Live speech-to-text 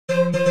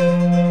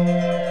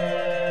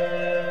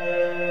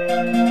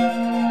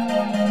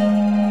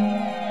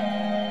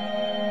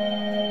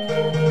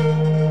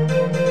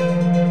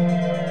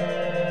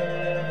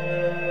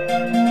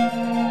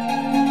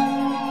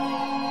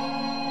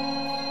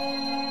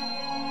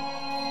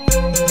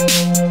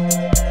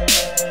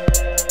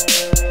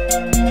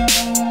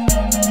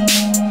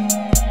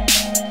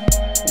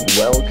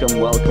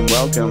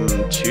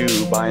Welcome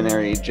to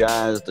Binary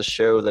Jazz, the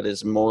show that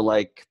is more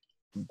like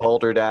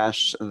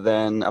Balderdash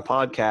than a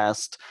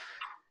podcast.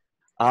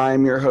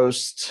 I'm your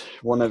host,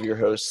 one of your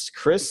hosts,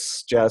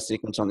 Chris, Jazz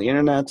Sequence on the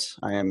Internet.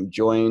 I am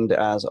joined,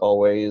 as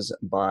always,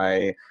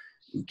 by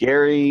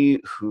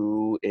Gary,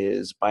 who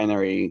is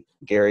Binary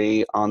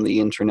Gary on the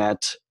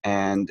Internet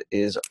and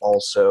is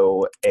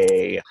also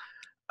a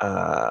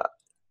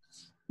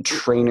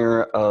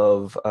trainer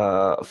of,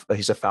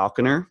 he's a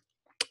falconer.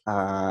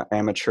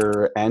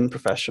 Amateur and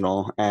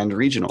professional and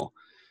regional.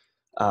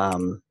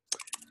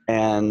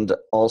 And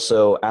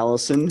also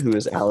Allison, who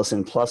is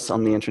Allison Plus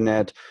on the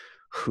internet,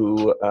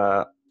 who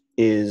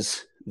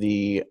is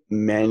the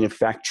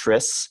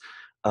manufacturess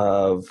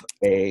of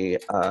a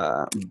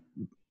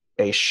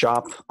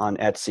shop on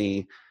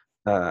Etsy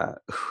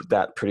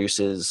that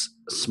produces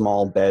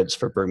small beds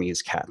for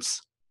Burmese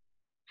cats.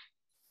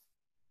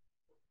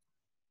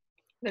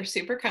 They're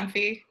super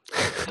comfy.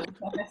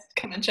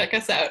 Come and check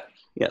us out.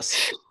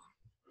 Yes.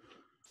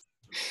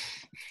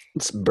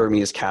 It's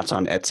Burmese cats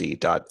on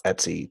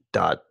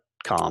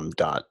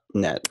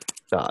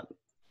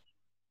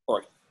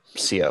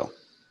Etsy.etsy.com.net.co.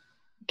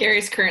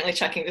 Gary's currently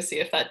checking to see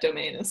if that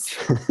domain is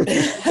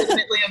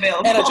legitimately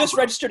available. And I just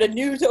registered a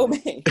new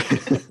domain.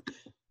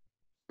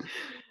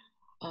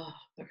 Oh,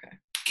 okay.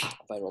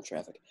 Viral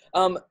traffic.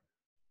 I'm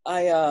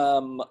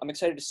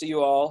excited to see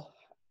you all.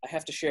 I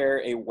have to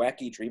share a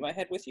wacky dream I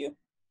had with you.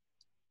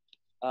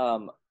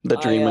 The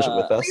dream was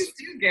with us. Please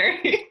do,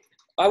 Gary.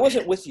 I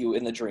wasn't with you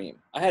in the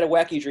dream. I had a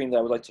wacky dream that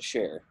I would like to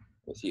share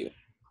with you.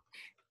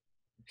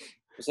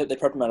 Was that the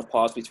proper amount of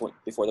pause before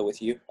the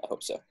with you? I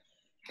hope so.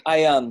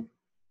 I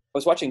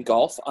was watching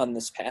golf on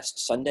this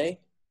past Sunday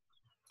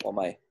while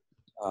my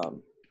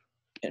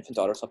infant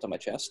daughter slept on my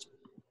chest.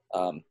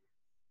 I'm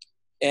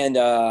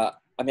not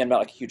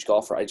like a huge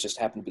golfer. I just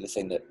happened to be the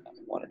thing that I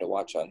wanted to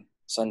watch on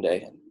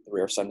Sunday, and the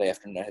rare Sunday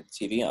afternoon I had the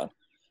TV on.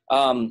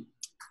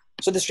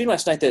 So this dream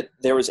last night that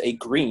there was a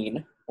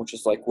green, which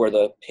is like where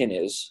the pin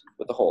is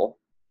with the hole.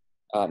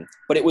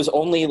 But it was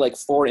only like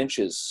 4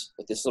 inches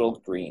with this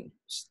little green.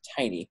 It's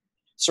tiny,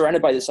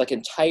 surrounded by this like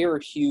entire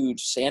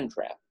huge sand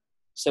trap.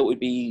 So it would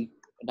be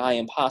nigh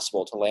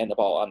impossible to land the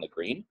ball on the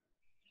green.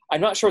 I'm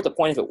not sure what the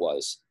point of it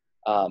was.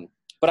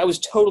 But I was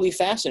totally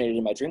fascinated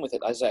in my dream with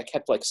it as I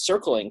kept like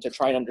circling to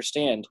try and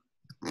understand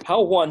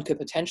how one could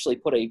potentially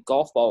put a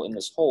golf ball in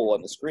this hole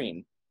on the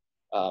green.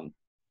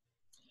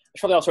 There's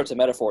probably all sorts of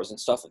metaphors and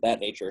stuff of that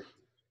nature.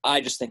 I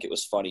just think it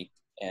was funny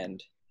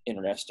and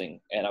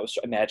interesting, and I was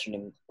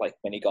imagining like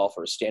many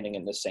golfers standing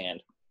in the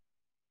sand,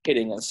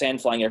 hitting and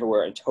sand flying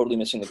everywhere and totally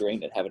missing the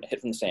green and having to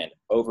hit from the sand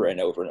over and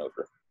over and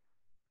over.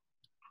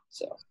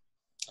 So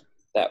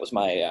that was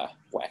my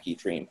wacky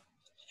dream.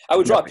 I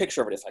would draw a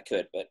picture of it if I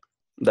could, but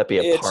that'd be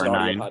a par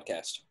 9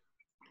 podcast.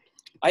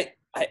 I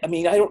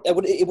mean, it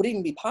wouldn't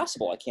even be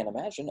possible. I can't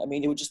imagine. I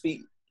mean, it would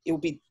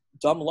be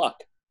dumb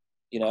luck,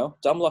 you know,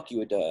 dumb luck. You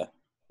would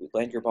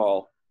land your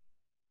ball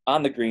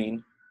on the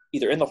green,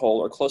 either in the hole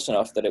or close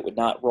enough that it would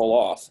not roll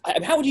off.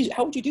 How would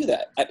you do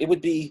that? It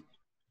would be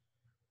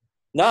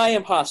nigh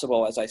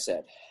impossible, as I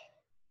said.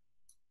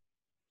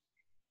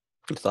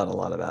 You thought a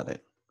lot about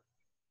it.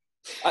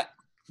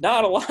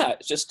 Not a lot. I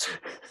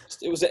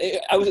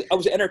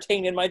was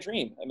entertained in my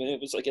dream. I mean,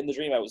 it was like in the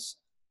dream that's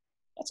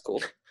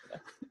cool. Yeah.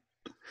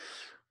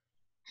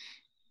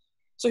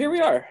 So here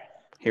we are.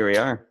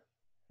 The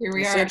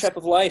sand trap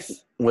of life.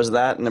 Was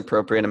that an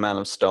appropriate amount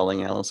of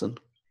stalling, Allison?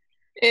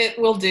 It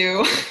will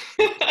do.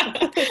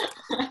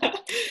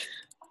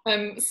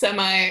 I'm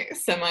semi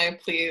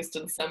pleased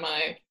and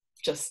semi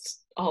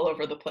just all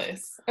over the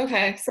place.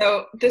 Okay,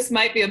 so this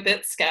might be a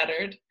bit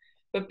scattered,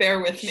 but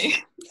bear with me.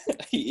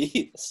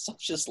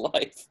 Such is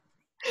life.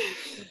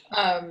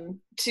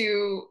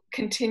 To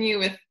continue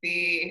with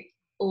the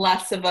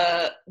less of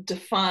a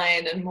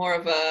define and more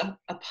of a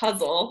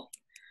puzzle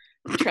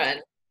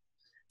trend.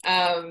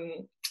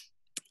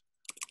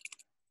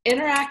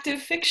 Interactive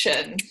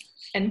fiction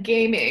and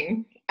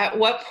gaming. At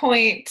what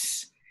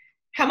point,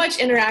 how much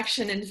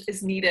interaction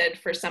is needed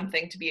for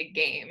something to be a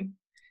game?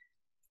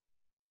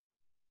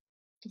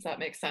 Does that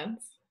make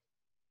sense?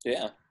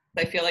 Yeah.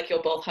 I feel like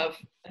you'll both have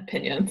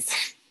opinions.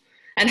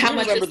 And how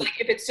much is like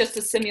if it's just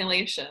a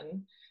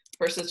simulation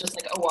versus just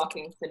like a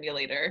walking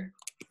simulator.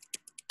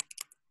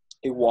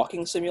 A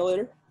walking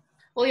simulator?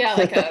 Well, yeah,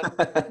 like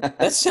a...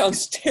 That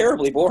sounds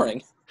terribly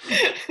boring.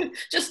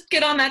 Just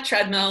get on that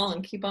treadmill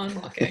and keep on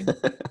walking.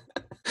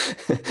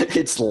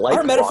 It's like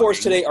our metaphors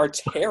walking, today are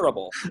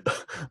terrible.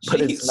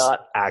 But it's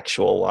not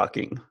actual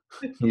walking.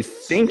 You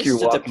think you're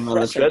walking on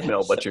a treadmill,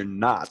 episode. But you're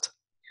not.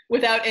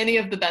 Without any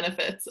of the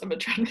benefits of a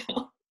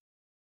treadmill.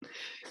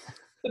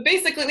 But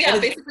basically,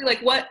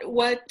 like what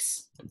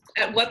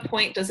at what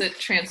point does it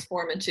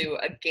transform into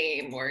a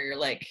game where you're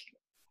like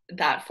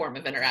that form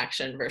of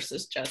interaction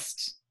versus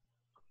just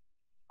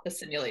a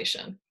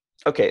simulation?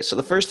 Okay, so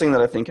the first thing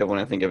that I think of when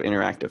I think of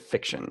interactive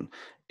fiction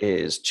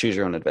is choose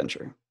your own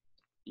adventure.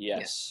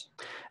 Yes.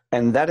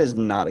 And that is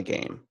not a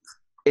game.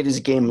 It is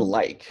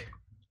game-like,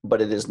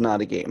 but it is not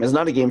a game. It's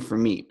not a game for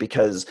me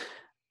because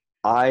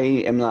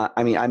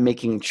I'm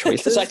making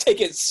choices. Because I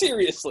take it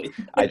seriously.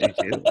 I do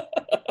too.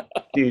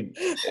 Dude,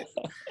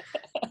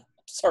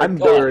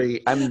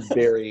 Sorry, I'm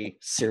very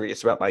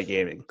serious about my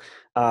gaming.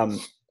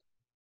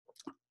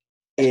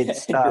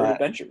 It's your own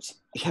adventures.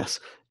 Yes,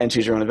 and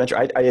choose your own adventure.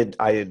 I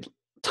had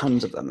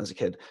tons of them as a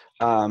kid,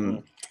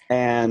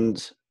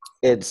 and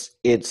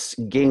it's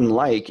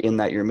game-like in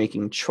that you're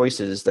making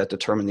choices that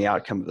determine the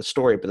outcome of the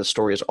story, but the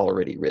story is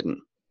already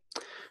written.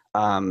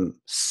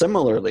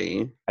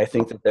 Similarly, I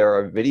think that there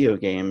are video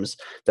games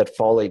that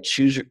follow a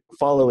choose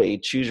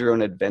your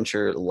own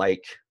adventure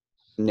like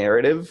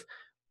narrative,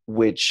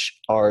 which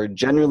are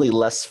generally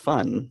less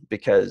fun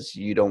because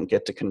you don't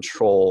get to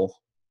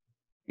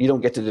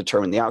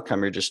determine the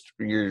outcome.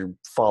 You're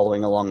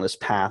following along this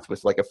path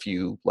with like a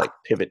few like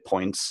pivot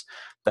points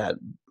that,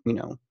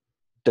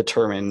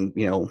 determine,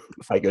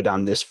 if I go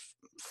down this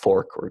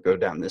fork or go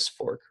down this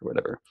fork or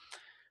whatever.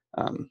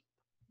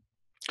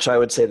 So I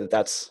would say that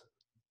that's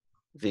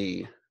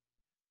the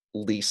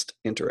least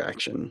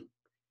interaction.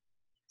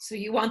 So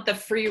you want the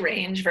free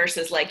range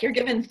versus like you're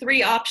given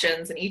 3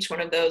 options and each one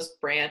of those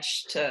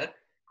branch to.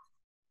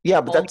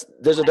 Yeah, but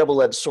there's a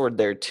double-edged sword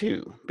there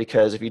too,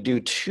 because if you do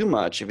too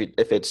much,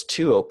 if it's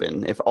too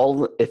open, if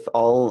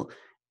all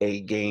a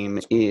game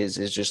is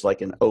just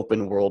like an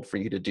open world for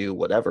you to do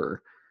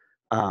whatever,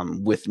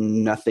 with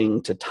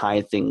nothing to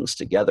tie things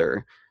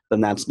together,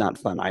 then that's not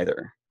fun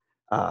either.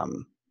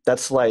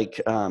 That's like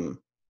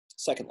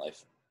Second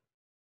Life.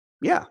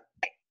 Yeah,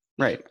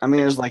 right. I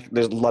mean, there's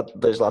lots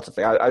of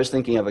things. I was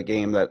thinking of a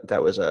game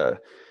that was I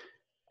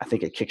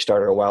think a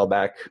Kickstarter a while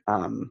back,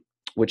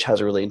 which has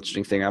a really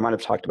interesting thing. I might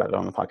have talked about it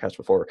on the podcast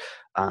before.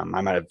 I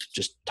might have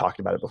just talked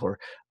about it before,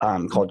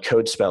 called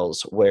Code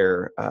Spells,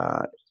 where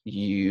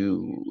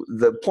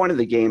the point of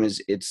the game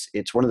is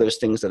it's one of those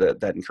things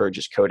that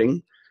encourages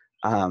coding.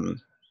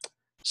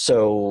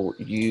 So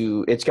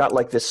it's got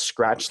like this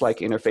Scratch-like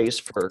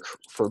interface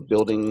for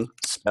building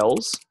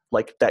spells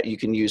like that you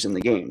can use in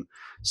the game.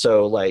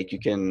 So like you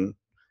can,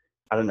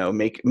 I don't know,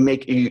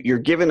 you're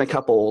given a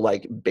couple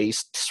like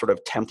base sort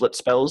of template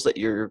spells that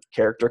your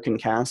character can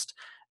cast,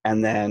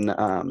 and then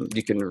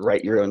you can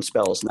write your own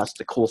spells, and that's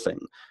the cool thing.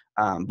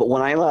 But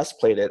when I last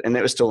played it, and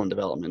it was still in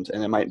development,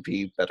 and it might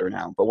be better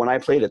now, but when I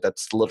played it,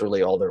 that's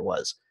literally all there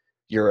was.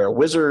 You're a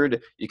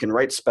wizard, you can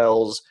write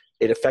spells,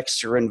 it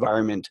affects your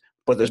environment,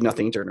 but there's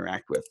nothing to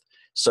interact with.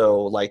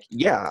 So like,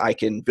 yeah, I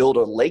can build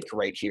a lake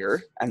right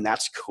here, and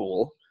that's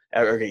cool.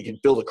 Or you can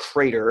build a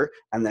crater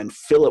and then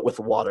fill it with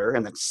water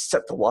and then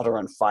set the water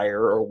on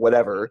fire or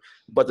whatever,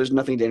 but there's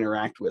nothing to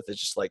interact with.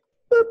 It's just like,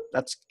 boop,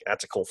 that's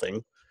a cool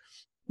thing.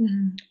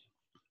 Mm-hmm.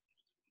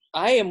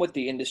 I am what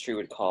the industry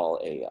would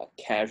call a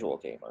casual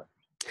gamer.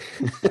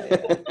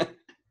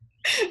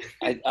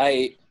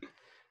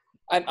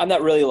 I'm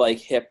not really like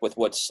hip with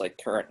what's like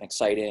current and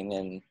exciting,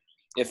 and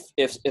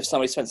if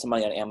somebody spent some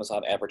money on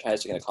Amazon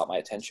advertising and it caught my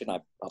attention, I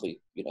probably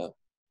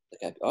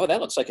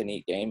that looks like a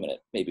neat game, and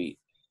it maybe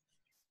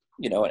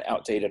an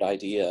outdated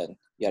idea and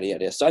yada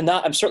yada. So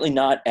I'm certainly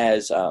not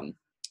as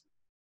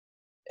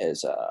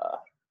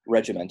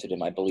regimented in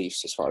my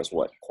beliefs as far as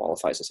what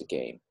qualifies as a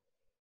game.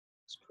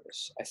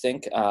 I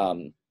think I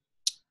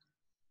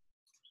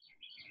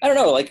don't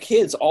know, like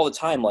kids all the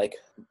time, like,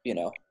 do you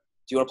want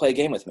to play a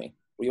game with me?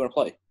 What do you want to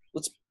play?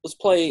 Let's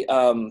play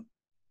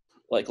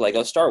like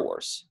Lego Star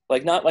Wars.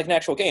 Like not like an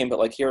actual game, but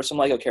like here are some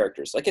Lego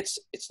characters. Like it's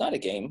not a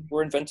game.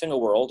 We're inventing a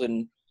world,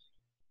 and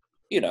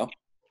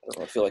I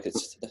don't feel like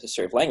it's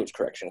necessary of language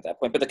correction at that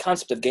point. But the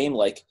concept of game,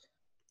 like,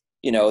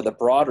 the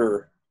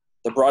broader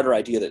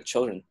idea that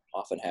children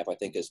often have, I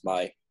think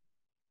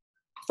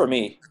for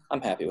me,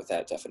 I'm happy with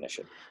that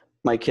definition.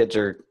 My kids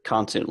are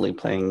constantly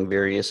playing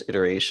various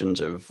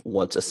iterations of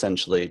what's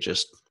essentially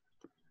just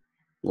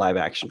live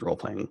action role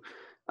playing.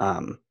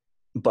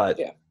 But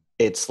yeah.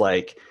 It's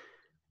like,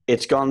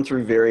 it's gone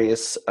through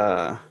various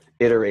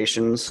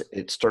iterations.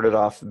 It started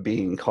off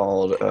being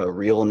called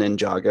Real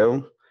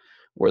Ninjago,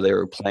 where they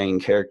were playing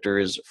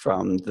characters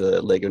from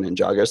the Lego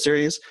Ninjago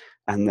series,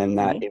 and then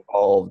that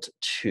evolved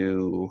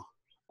to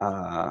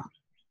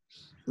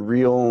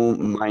Real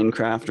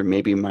Minecraft, or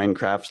maybe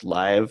Minecraft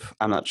Live.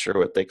 I'm not sure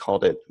what they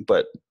called it,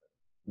 but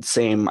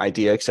same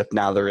idea, except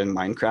now they're in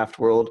Minecraft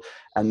world,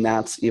 and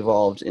that's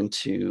evolved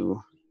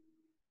into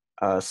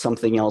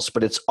something else.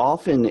 But it's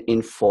often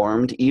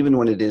informed, even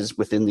when it is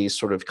within these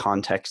sort of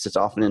contexts, it's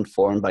often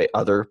informed by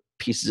other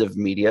pieces of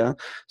media.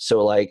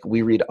 So like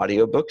we read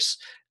audiobooks,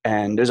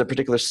 and there's a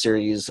particular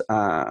series,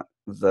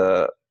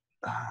 the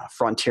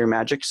Frontier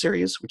Magic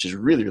series, which is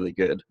really, really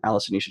good.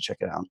 Allison, you should check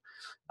it out.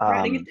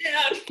 Writing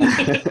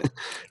it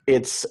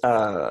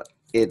down.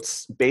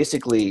 It's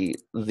basically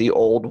the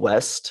Old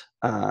West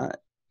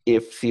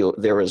if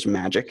there was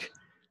magic.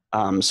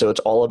 So it's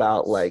all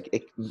about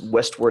like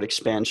westward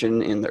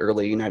expansion in the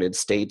early United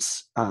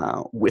States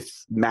with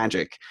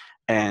magic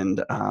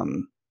and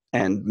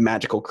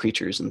magical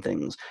creatures and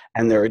things.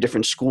 And there are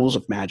different schools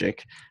of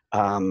magic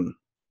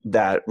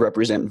that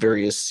represent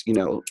various,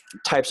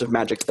 types of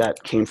magic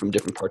that came from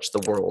different parts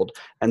of the world.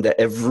 And the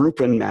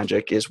Evropan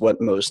magic is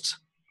what most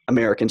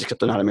Americans, except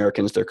they're not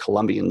Americans, they're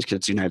Colombians because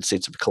it's the United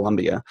States of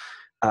Colombia.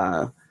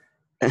 Uh,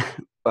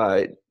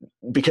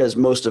 because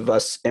most of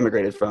us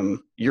immigrated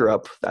from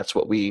Europe, that's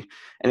what and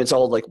it's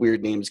all like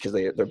weird names because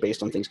they're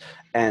based on things.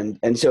 And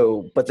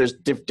so, but there's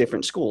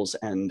different schools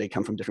and they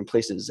come from different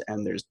places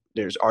and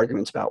there's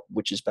arguments about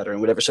which is better and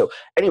whatever. So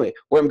anyway,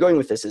 where I'm going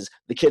with this is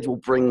the kids will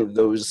bring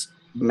those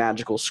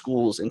magical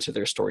schools into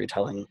their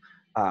storytelling.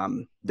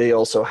 They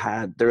also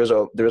there was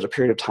a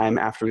period of time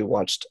after we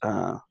watched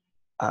the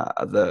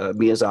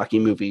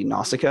Miyazaki movie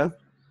Nausicaa,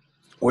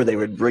 where they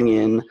would bring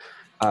in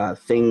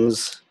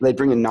things. They'd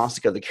bring in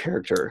Nausicaa the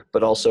character,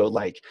 but also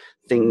like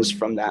things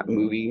from that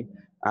movie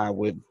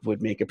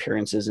would make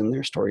appearances in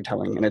their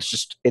storytelling. And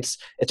it's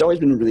always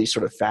been really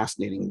sort of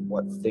fascinating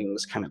what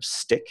things kind of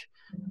stick,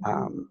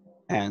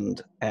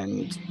 and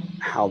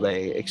how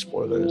they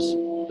explore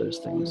those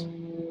things.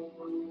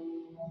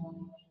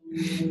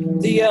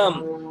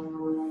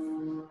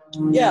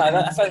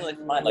 I find like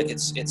mine, like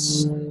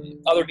it's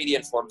other media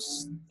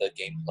informs the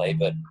gameplay,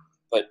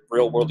 but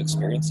real world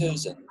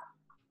experiences and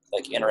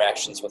like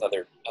interactions with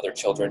other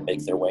children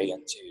make their way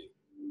into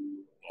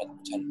the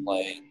pretend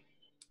play.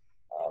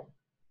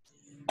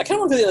 I kind of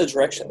want to go the other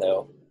direction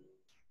though,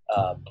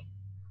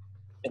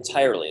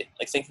 entirely.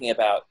 Like thinking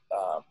about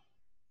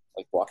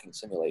like walking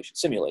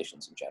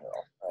simulations in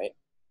general, right?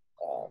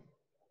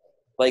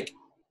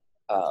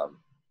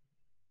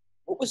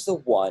 What was the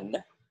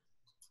one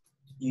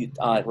you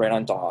ran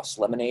on DOS?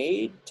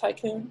 Lemonade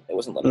Tycoon? It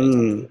wasn't Lemonade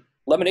Tycoon.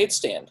 Lemonade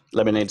Stand.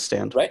 Lemonade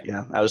Stand, right?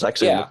 Yeah, I was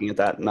actually looking at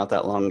that not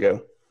that long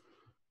ago.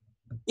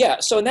 Yeah,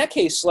 so in that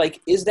case,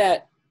 like, is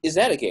that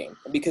a game?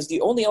 Because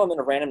the only element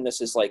of randomness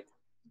is like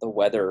the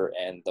weather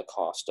and the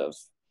cost of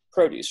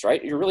produce,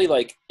 right? You're really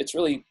like, it's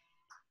really,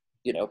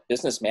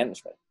 business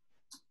management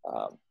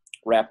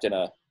wrapped in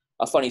a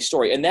funny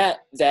story, and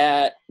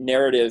that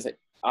narrative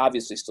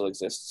obviously still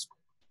exists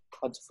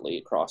plentifully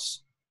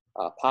across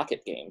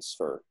pocket games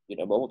for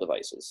mobile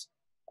devices,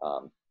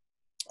 and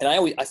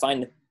I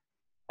find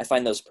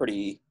those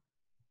pretty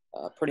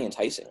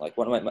enticing. Like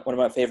one of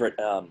my favorite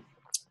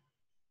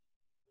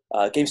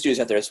game studios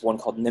out there is one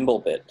called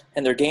Nimblebit,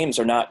 and their games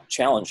are not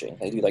challenging.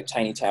 They do like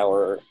Tiny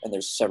Tower, and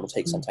there's several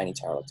takes on Tiny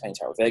Tower, like Tiny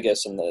Tower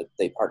Vegas, and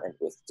they partnered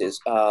with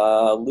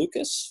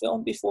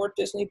Lucasfilm before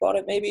Disney bought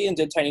it, maybe, and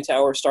did Tiny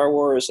Tower Star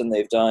Wars, and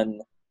they've done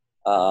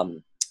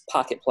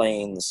Pocket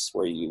Planes,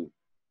 where you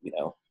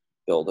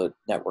build a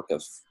network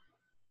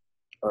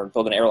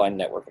build an airline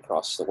network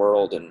across the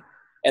world, and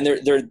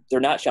they're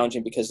not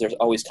challenging because there's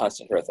always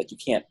constant growth. Like you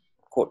can't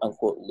quote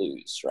unquote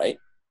lose, right?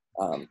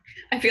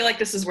 I feel like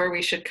this is where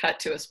we should cut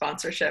to a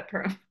sponsorship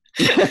from.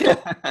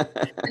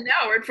 And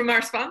now, word from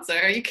our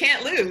sponsor: you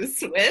can't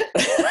lose with.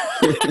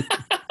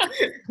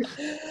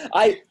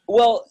 I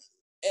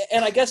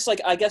guess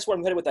where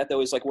I'm headed with that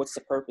though is like, what's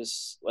the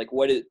purpose? Like,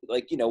 what is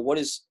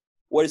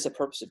the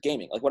purpose of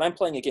gaming? Like when I'm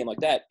playing a game like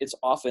that, it's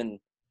often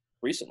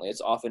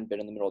been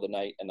in the middle of the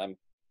night, and I'm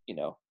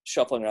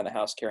shuffling around the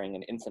house carrying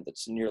an infant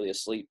that's nearly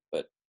asleep,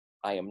 but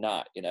I am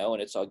not,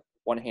 and it's a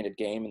one-handed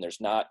game, and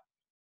there's not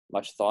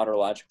much thought or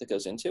logic that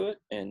goes into it,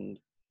 and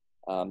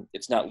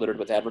it's not littered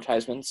with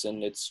advertisements,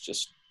 and it's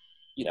just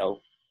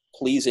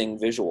pleasing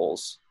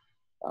visuals,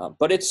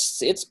 but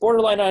it's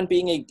borderline on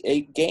being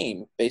a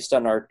game based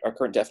on our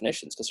current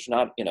definitions, because there's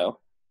not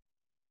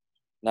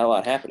a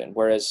lot happening,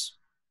 whereas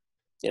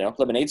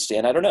Lemonade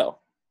Stand, I don't know.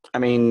 I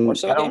mean,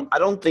 I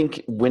don't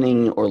think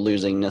winning or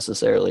losing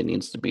necessarily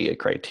needs to be a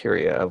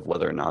criteria of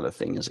whether or not a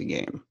thing is a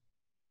game.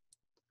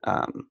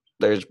 I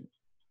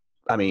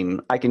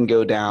can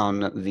go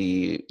down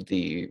the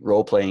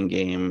role-playing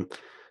game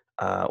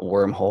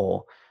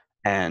wormhole,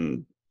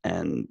 and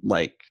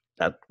like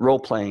that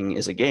role-playing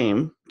is a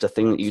game. It's a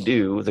thing that you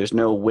do. There's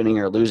no winning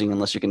or losing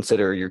unless you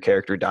consider your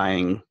character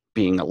dying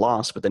being a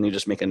loss, but then you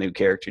just make a new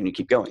character and you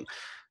keep going.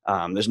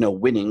 There's no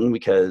winning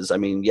because,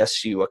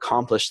 yes, you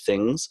accomplish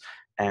things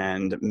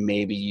and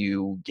maybe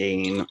you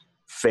gain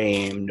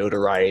fame,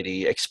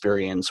 notoriety,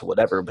 experience,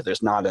 whatever, but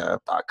there's not a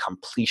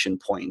completion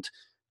point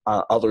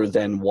other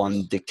than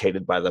one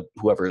dictated by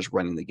whoever is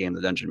running the game,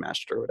 the dungeon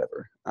master or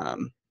whatever.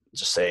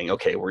 Just saying,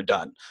 okay, we're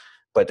done.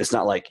 But it's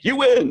not like, you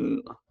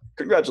win!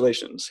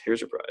 Congratulations, here's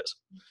your prize.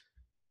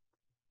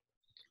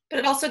 But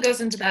it also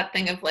goes into that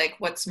thing of like,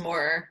 what's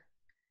more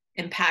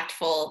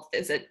impactful?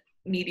 Is it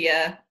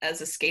media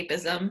as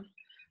escapism,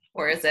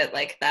 or is it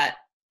like that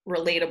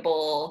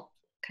relatable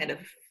kind of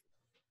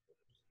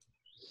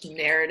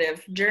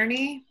narrative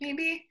journey,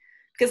 maybe?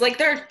 Because like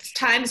there are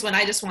times when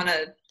I just want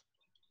to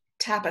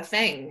tap a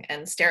thing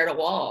and stare at a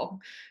wall,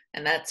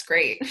 and that's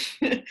great.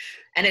 And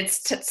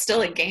it's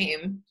still a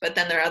game, but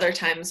then there are other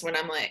times when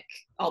I'm like,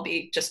 I'll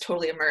be just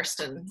totally immersed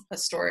in a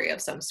story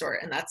of some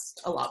sort, and that's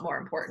a lot more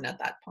important at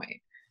that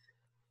point.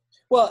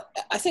 Well,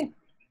 I think,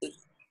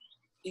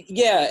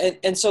 yeah,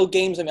 and so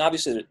games. I mean,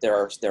 obviously there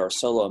are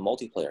solo and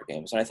multiplayer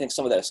games, and I think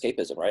some of that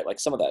escapism, right? Like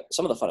some of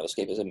the fun of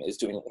escapism is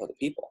doing it with other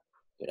people,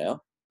 you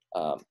know.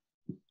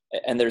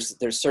 And there's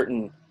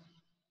certain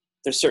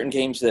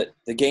games that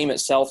the game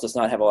itself does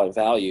not have a lot of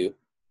value.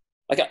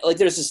 Like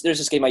there's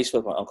this game I used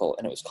to play with my uncle,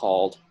 and it was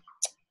called,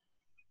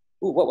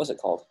 what was it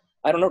called?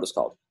 I don't know what it's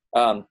called.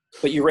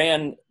 But you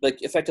ran,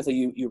 like,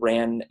 effectively you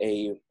ran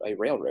a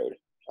railroad,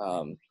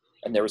 and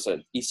there was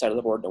an east side of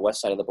the board and a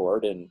west side of the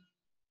board, and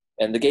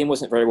the game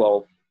wasn't very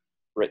well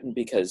written,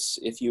 because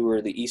if you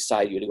were the east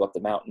side, you had to go up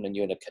the mountain, and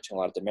you ended up catching a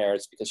lot of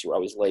demerits because you were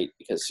always late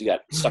because you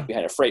got stuck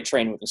behind a freight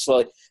train moving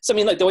slowly. So I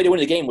mean, like, the way to win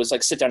the game was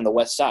like sit down on the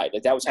west side.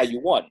 Like that was how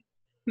you won,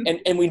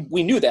 and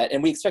we knew that,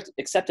 and we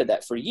accepted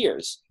that for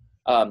years.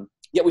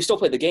 Yet we still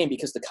played the game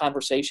because the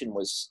conversation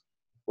was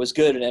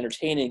good and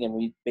entertaining, and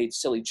we made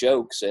silly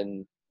jokes,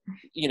 and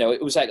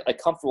it was like a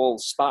comfortable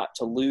spot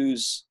to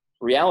lose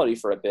reality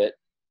for a bit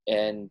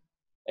and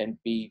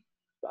be,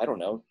 I don't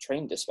know,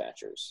 train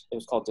dispatchers. It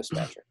was called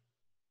Dispatcher.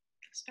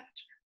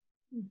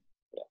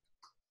 Yeah.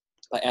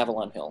 By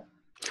Avalon Hill.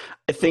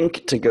 I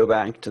think, to go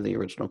back to the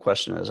original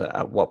question, is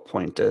at what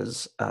point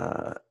does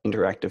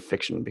interactive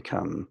fiction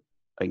become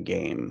a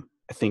game?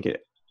 I think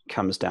it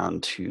comes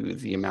down to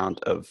the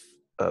amount of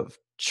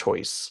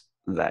choice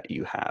that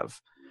you have.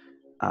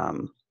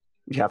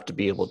 You have to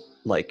be able,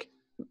 like,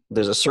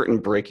 there's a certain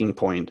breaking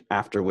point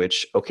after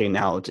which, okay,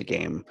 now it's a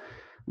game.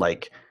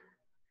 Like,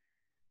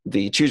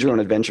 the choose your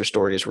own adventure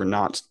stories were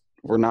not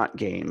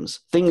games.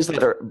 Things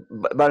that are,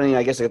 but I mean,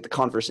 I guess the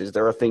converse is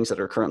there are things that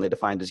are currently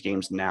defined as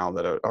games now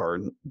that are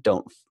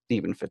don't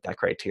even fit that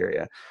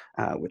criteria,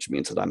 which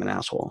means that I'm an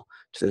asshole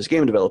to those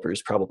game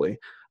developers, probably,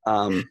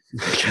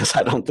 because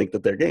I don't think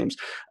that they're games,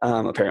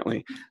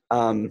 apparently.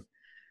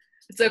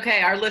 It's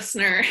okay. Our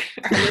listener,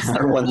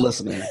 our one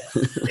listener.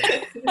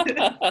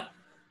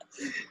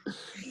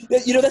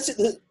 That's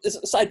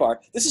a sidebar.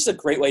 This is a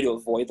great way to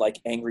avoid like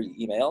angry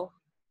email,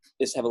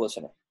 is have a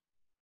listener.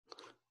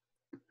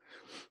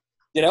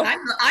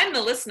 I'm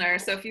the listener,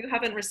 so if you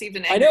haven't received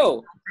an angry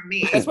email from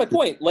me, that's my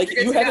point. Like,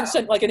 you haven't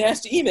sent like a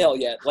nasty email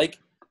yet. Like,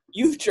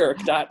 you jerk. ...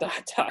 I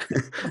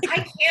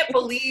can't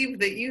believe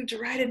that you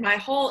derided my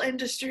whole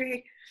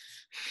industry.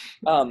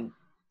 I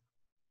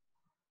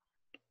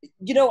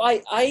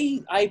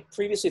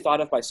previously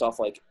thought of myself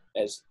like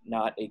as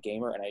not a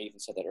gamer, and I even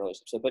said that earlier.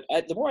 But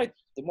the more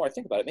I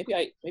think about it, maybe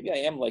I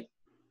am like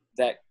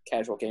that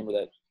casual gamer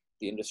that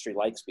the industry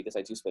likes, because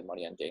I do spend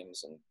money on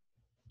games, and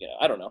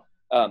I don't know.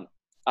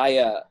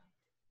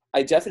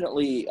 I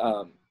definitely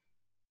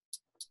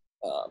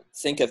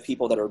think of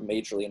people that are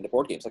majorly into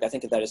board games. Like, I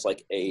think of that as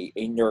like a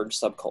nerd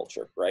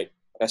subculture, right?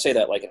 Like, I say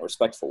that like in a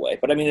respectful way,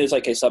 but I mean, it's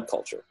like a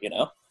subculture,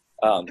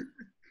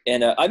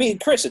 And I mean,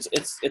 Chris,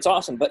 it's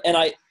awesome. But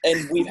and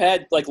we've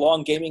had like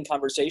long gaming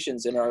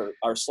conversations in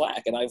our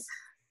Slack, and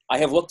I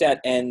have looked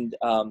at and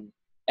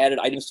added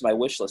items to my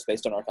wish list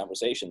based on our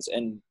conversations.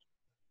 And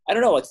I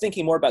don't know, like,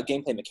 thinking more about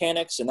gameplay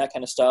mechanics and that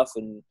kind of stuff.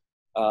 And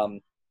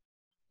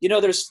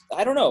there's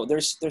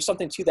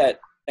something to that,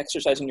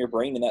 exercising your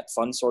brain in that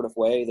fun sort of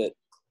way that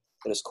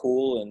is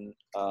cool. And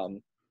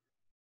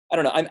I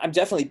don't know, I'm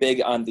definitely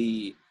big on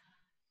the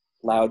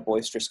loud,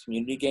 boisterous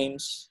community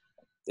games.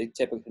 They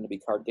typically tend to be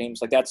card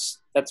games. Like, that's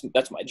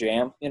my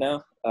jam,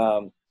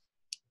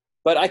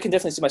 But I can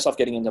definitely see myself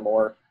getting into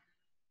more,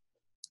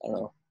 I don't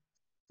know,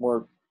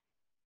 more.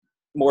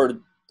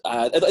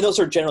 Those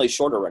are generally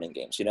shorter running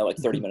games, like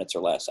 30 minutes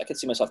or less. I could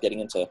see myself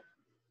getting into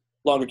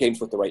longer games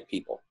with the right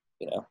people,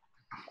 because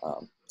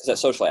that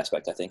social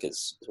aspect, I think,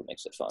 is what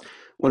makes it fun.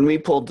 When we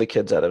pulled the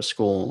kids out of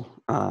school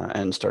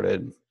and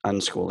started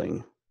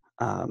unschooling,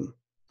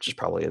 which is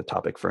probably a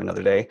topic for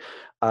another day,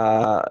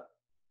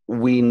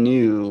 we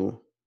knew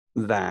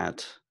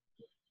that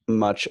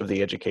much of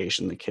the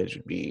education the kids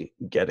would be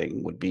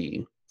getting would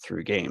be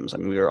through games. I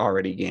mean, we were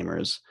already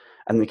gamers,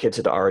 and the kids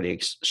had already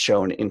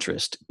shown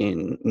interest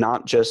in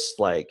not just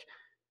like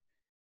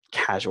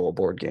casual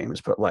board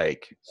games, but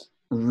like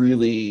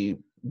really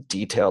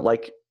detailed.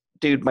 Like,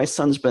 dude, my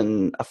son's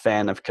been a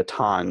fan of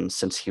Catan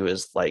since he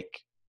was like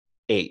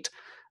 8.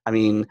 I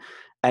mean,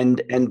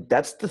 and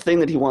that's the thing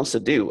that he wants to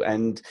do.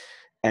 And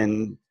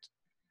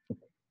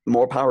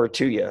more power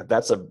to you.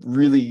 That's a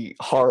really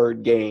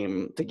hard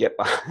game to get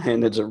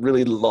behind. It's a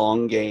really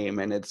long game,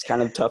 and it's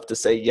kind of tough to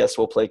say, yes,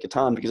 we'll play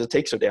Catan because it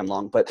takes so damn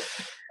long. But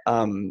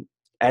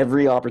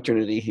every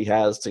opportunity he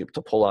has to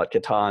pull out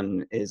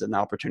Catan is an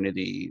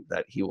opportunity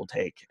that he will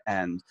take.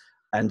 And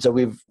so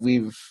we've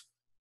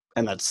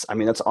and that's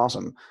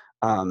awesome.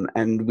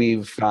 And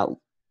we've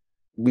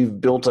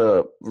built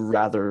a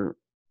rather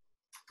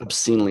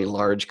obscenely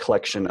large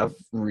collection of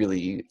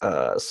really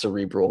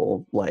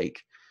cerebral,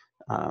 like,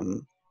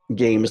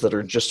 games that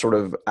are just sort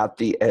of at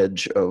the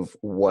edge of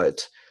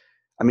what,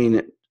 I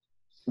mean,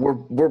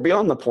 we're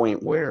beyond the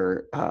point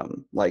where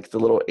like the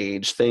little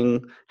age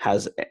thing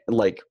has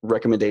like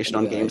recommendation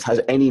on games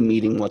has any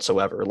meaning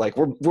whatsoever. Like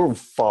we're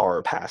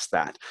far past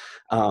that,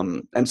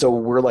 and so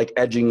we're like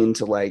edging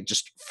into like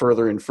just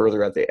further and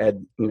further at the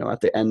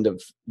at the end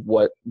of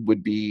what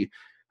would be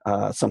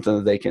something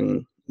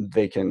that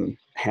they can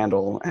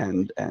handle,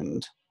 and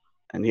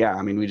yeah,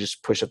 I mean, we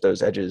just push up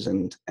those edges,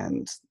 and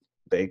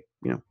they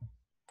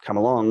come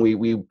along.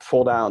 We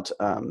pulled out.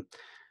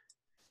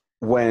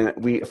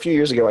 A few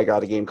years ago, I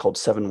got a game called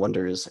Seven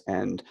Wonders,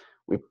 and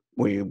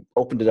we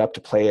opened it up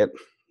to play it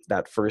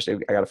that first. I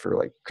got it for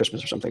like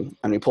Christmas or something,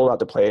 and we pulled it out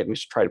to play it, and we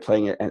tried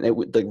playing it, and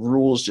the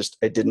rules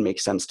it didn't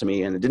make sense to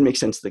me, and it didn't make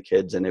sense to the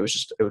kids, and it was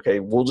just okay.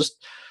 We'll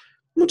just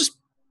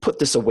put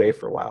this away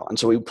for a while, and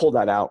so we pulled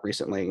that out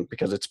recently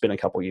because it's been a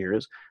couple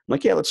years. I'm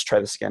like, yeah, let's try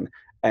this again,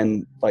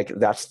 and like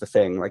that's the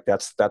thing. Like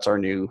that's our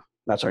new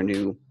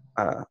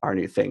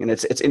thing, and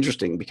it's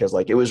interesting because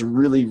like it was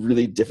really,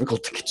 really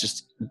difficult to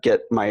just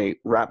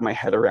wrap my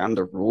head around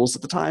the rules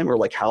at the time, or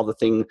like how the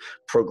thing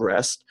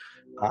progressed,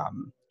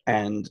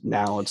 and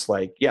now it's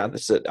like, yeah,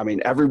 this is, I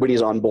mean,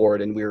 everybody's on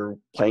board, and we're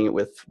playing it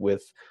with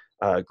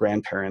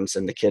grandparents,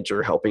 and the kids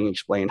are helping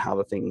explain how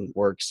the thing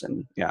works,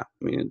 and yeah,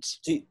 I mean,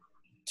 it's.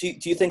 Do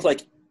you think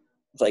like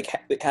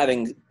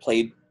having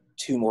played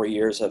 2 more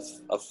years of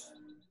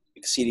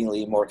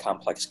exceedingly more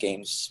complex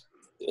games,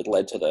 it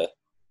led to the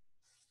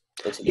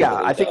yeah,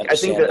 I think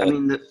that, I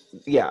mean,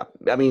 yeah,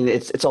 I mean,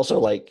 it's also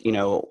like,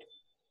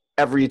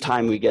 every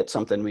time we get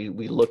something,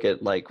 we look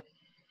at like,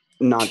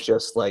 not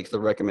just like the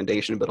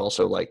recommendation, but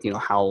also like,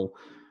 how,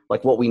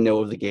 like what we know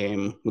of the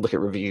game. We look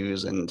at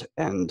reviews, and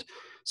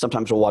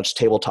sometimes we'll watch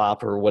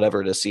tabletop or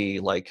whatever to see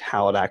like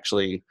how it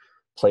actually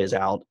plays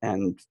out,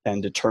 and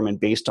determine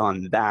based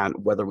on that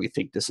whether we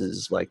think this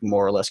is like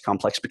more or less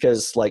complex,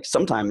 because like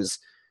sometimes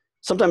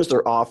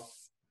they're off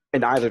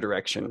in either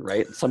direction,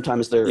 right?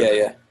 Sometimes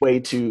they're way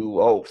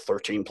too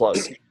 13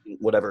 plus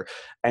whatever,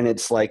 and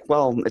it's like,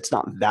 well, it's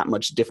not that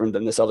much different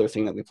than this other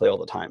thing that we play all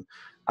the time,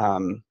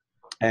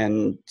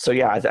 and so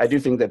yeah, I do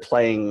think that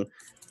playing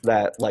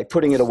that, like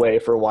putting it away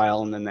for a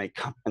while, and then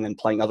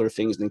playing other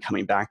things, and then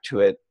coming back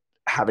to it,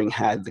 having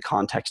had the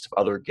context of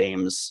other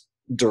games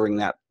during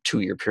that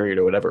 2-year period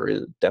or whatever,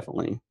 it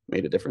definitely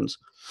made a difference.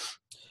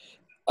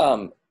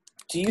 Do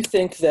you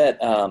think that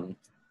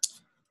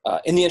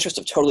in the interest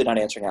of totally not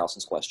answering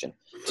Allison's question,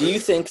 do you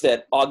think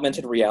that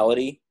augmented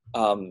reality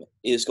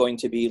is going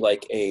to be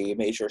like a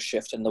major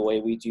shift in the way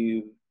we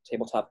do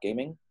tabletop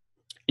gaming?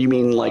 You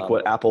mean like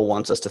what Apple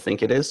wants us to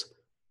think it is?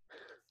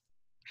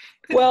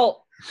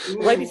 Well,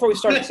 right before we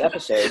started this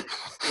episode,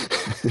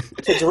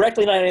 to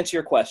directly not answer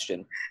your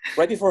question,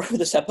 right before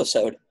this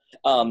episode,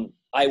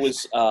 I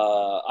was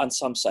on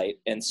some site,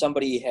 and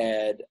somebody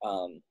had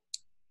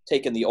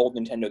taken the old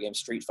Nintendo game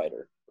Street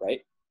Fighter,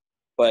 right?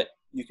 But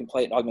you can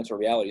play it in augmented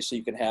reality, so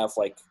you can have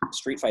like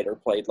Street Fighter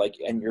played like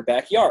in your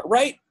backyard,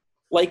 right?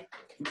 Like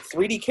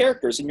 3D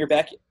characters in your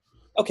backyard.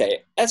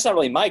 Okay, that's not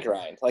really my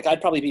grind. Like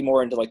I'd probably be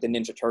more into like the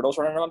Ninja Turtles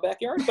running around my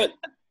backyard, but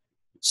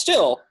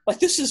still, like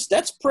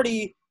that's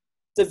pretty.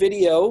 The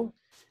video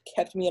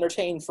kept me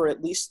entertained for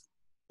at least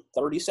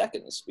 30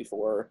 seconds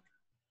before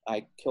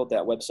I killed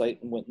that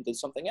website and went and did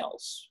something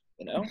else.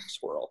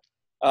 Squirrel.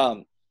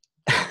 So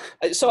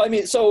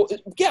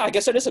yeah, I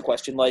guess that is a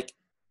question. Like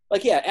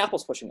yeah,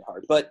 Apple's pushing it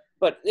hard, but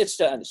it's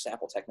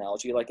Apple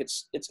technology. Like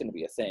it's going to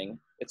be a thing.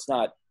 It's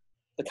not,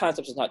 the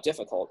concept is not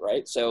difficult,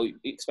 right? So you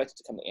expect it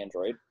to come to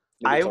Android.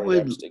 I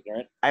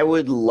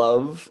would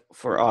love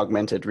for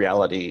augmented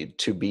reality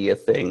to be a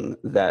thing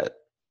that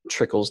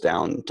trickles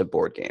down to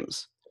board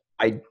games.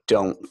 I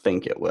don't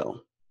think it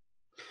will.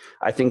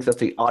 I think that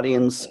the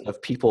audience of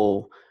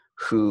people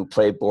who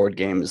play board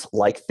games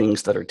like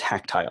things that are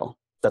tactile.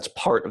 That's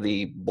part of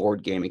the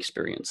board game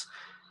experience.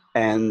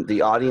 And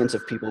the audience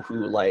of people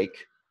who like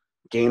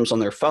games on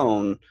their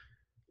phone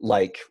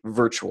like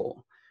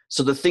virtual.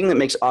 So the thing that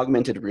makes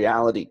augmented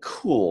reality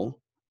cool,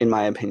 in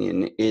my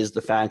opinion, is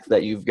the fact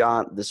that you've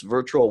got this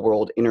virtual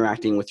world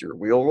interacting with your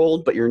real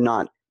world, but you're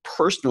not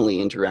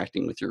personally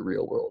interacting with your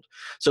real world.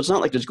 So it's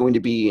not like there's going to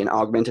be an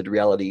augmented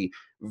reality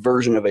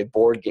version of a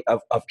board game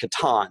of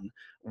Catan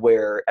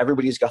where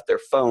everybody's got their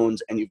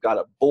phones and you've got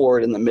a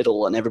board in the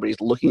middle and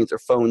everybody's looking at their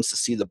phones to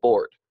see the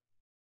board.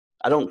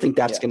 I don't think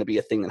that's going to be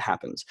a thing that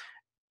happens.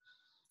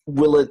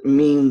 Will it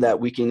mean that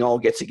we can all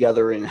get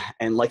together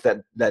and like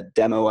that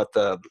demo at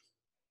the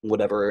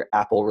whatever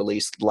Apple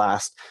released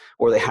last,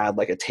 where they had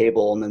like a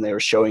table and then they were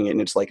showing it and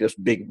it's like this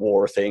big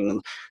war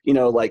thing,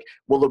 like,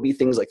 will there be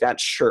things like that?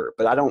 Sure.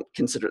 But I don't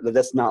consider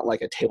that's not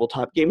like a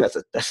tabletop game.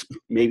 That's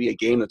maybe a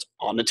game that's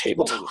on the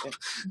tabletop,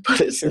 but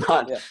it's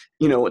not,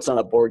 it's not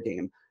a board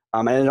game.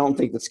 And I don't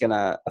think that's going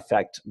to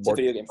affect board.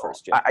 It's a video game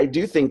first. Yeah. I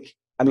do think,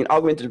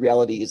 augmented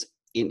reality is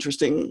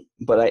interesting,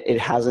 but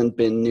it hasn't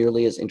been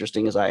nearly as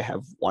interesting as I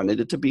have wanted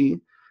it to be.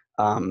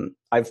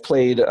 I've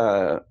played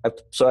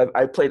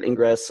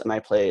Ingress and I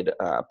played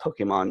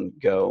Pokemon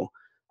Go,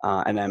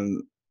 and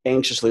I'm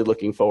anxiously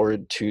looking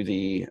forward to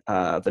the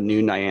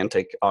new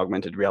Niantic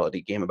augmented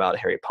reality game about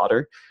Harry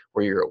Potter,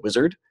 where you're a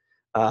wizard.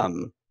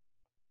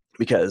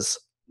 because,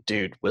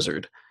 dude,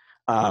 wizard.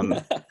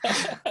 Because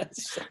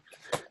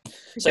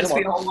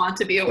we all want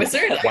to be a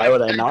wizard. Why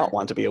would I not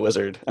want to be a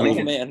wizard? I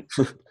mean, man.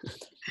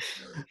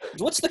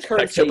 What's the I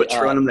currency?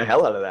 Patronum the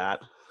hell out of that.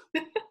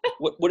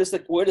 What's the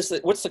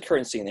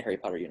currency in the Harry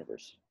Potter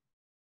universe?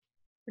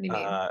 What do you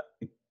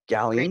mean?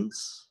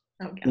 Galleons?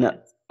 Oh,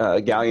 No,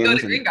 Go galleons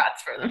to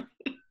Gringotts for them.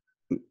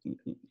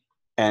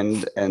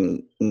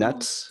 and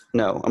nuts.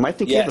 No, am I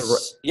thinking of the?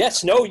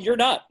 Yes. No, you're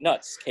not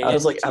nuts. I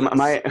was like, I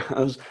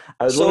was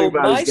wondering if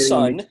I was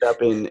getting mixed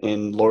up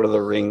in Lord of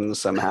the Rings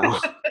somehow.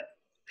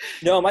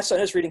 No, my son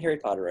is reading Harry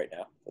Potter right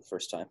now for the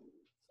first time,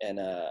 and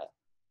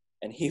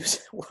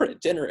we're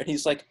at dinner, and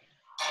he's like,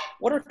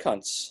 "What are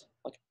cunts?"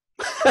 Like,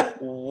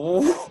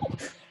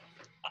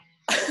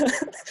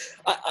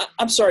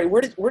 I'm sorry.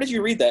 Where did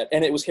you read that?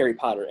 And it was Harry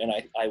Potter, and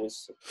I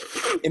was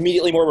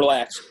immediately more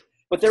relaxed.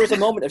 But there was a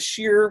moment of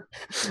sheer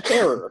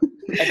terror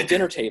at the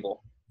dinner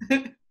table,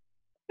 and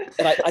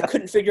I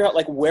couldn't figure out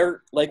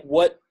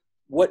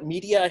what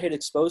media I had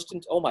exposed him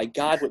to. Oh my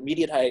God, what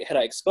media had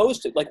I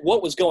exposed to? Like,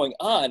 what was going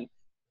on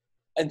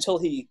until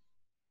he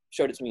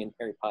showed it to me in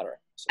Harry Potter.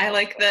 So, I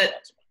like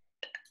that.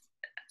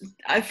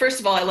 First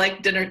of all, I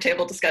like dinner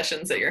table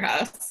discussions at your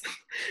house.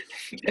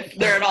 If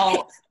they're at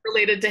all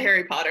related to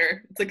Harry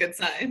Potter, it's a good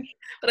sign.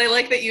 But I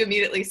like that you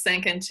immediately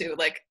sank into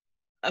like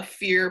a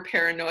fear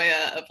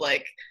paranoia of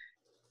like,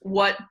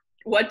 what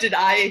did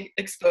I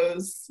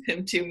expose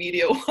him to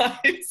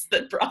media-wise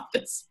that brought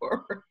this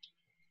forward?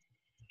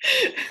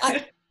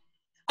 I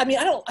mean,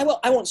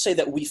 I won't say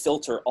that we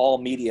filter all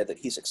media that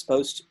he's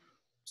exposed to.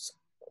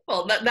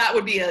 Well, that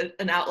would be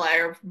an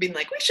outlier of being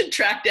like, we should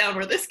track down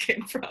where this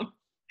came from.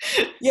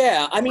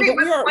 Yeah, I mean, Wait,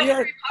 but what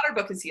Harry Potter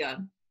book is he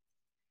on?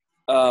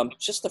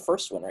 Just the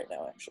first one right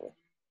now, actually.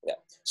 Yeah.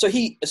 So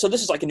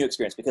this is like a new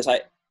experience because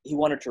he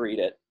wanted to read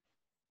it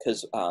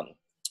because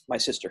my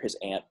sister, his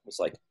aunt, was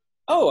like,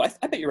 "Oh,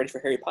 I bet you're ready for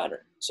Harry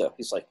Potter." So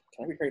he's like,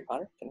 "Can I read Harry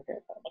Potter? Can I read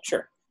Harry Potter?" I'm like,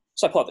 "Sure."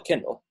 So I pull out the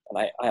Kindle, and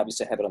I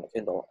obviously have it on the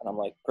Kindle, and I'm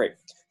like, "Great,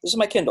 this is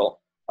my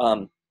Kindle,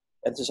 and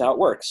this is how it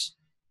works."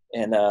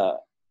 And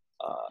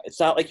it's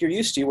not like you're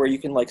used to where you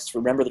can like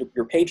remember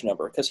your page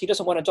number because he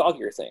doesn't want to dog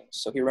ear things,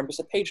 so he remembers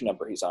the page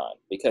number he's on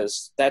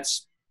because that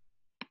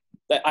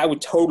I would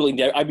totally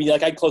never. I'd be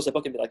like, I'd close the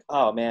book and be like,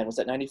 "Oh man, was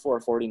that 94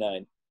 or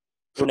 49?"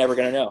 We're never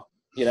gonna know,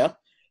 you know.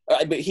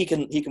 But he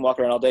can walk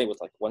around all day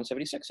with like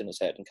 176 in his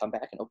head and come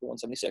back and open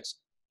 176.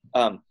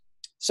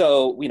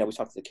 So we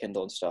talked to the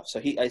Kindle and stuff.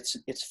 So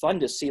it's fun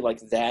to see like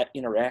that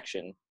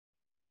interaction,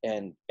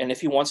 and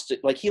if he wants to,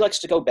 like, he likes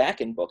to go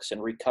back in books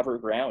and recover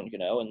ground,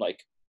 and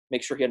like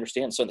make sure he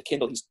understands. So in the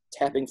Kindle, he's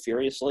tapping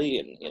furiously,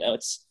 and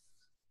it's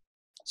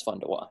fun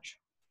to watch.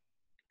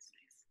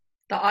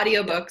 The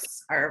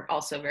audiobooks are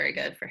also very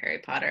good for Harry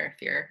Potter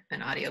if you're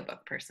an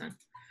audiobook person.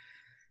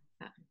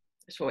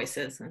 There's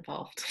voices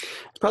involved.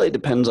 It probably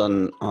depends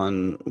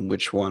on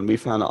which one. We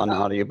found an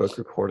audiobook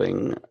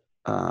recording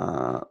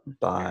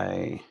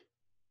by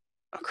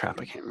I can't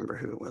remember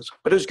who it was,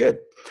 but it was good.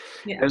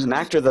 Yeah. There's an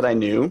actor that I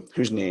knew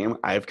whose name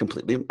I've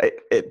completely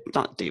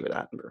not David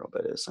Attenborough,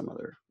 but it's some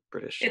other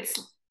British.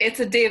 It's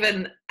a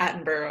David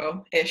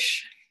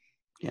Attenborough-ish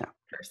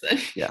person.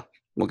 Yeah,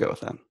 we'll go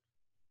with that.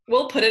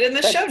 We'll put it in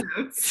the show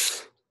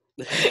notes.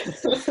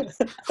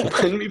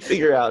 When we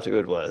figure out who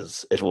it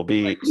was, it will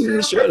be in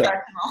the show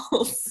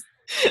notes.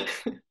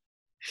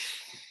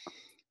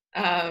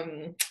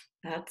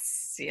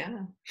 That's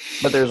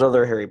But there's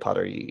other Harry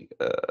Potter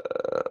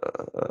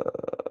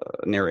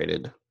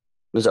narrated.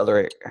 There's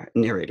other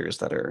narrators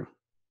that are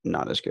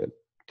not as good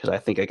because I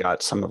think I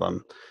got some of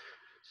them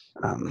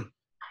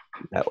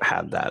that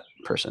had that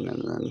person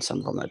and then some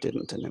of them that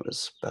didn't, and it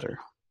was better.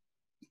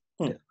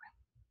 Yeah.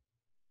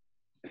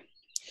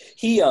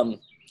 He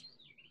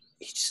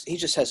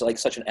just has like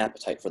such an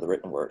appetite for the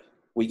written word.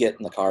 We get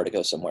in the car to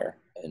go somewhere,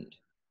 and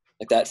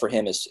like that for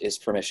him is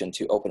permission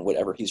to open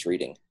whatever he's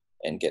reading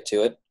and get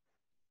to it.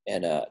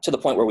 And to the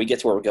point where we get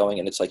to where we're going,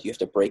 and it's like you have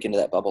to break into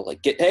that bubble. Like,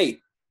 hey,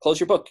 close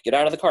your book, get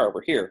out of the car,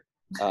 we're here.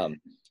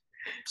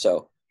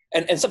 So,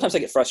 and sometimes I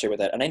get frustrated with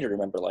that, and I need to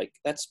remember like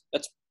that's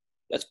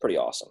pretty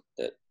awesome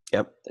that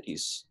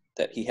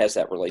he has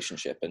that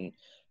relationship. And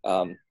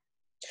then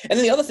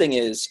the other thing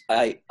is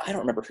I don't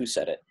remember who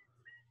said it.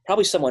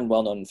 Probably someone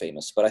well-known and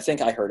famous, but I think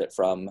I heard it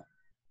from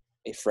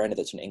a friend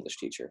that's an English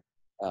teacher,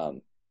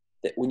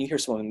 that when you hear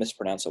someone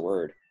mispronounce a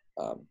word,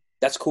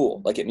 that's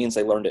cool. Like, it means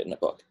they learned it in a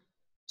book.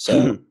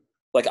 So,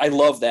 like, I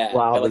love that.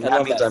 Wow, I love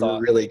that I'm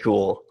thought. really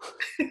cool.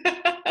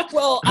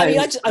 Well, I mean,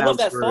 I love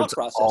that thought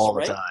process, all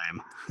right? the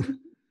time.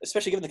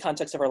 Especially given the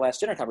context of our last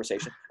dinner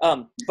conversation.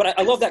 But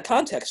I love that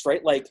context,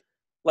 right? Like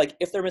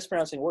if they're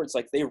mispronouncing words,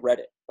 like they read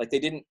it. Like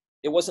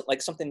it wasn't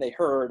like something they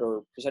heard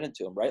or presented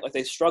to them, right? Like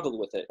they struggled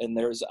with it. And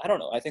I don't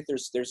know, I think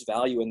there's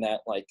value in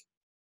that, like,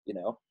 I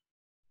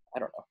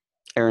don't know.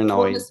 Aaron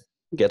always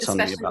gets on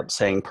me about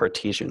saying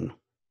partition.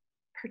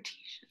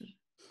 Partition.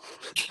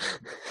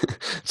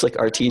 It's like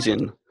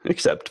artesian,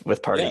 except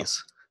with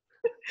parties.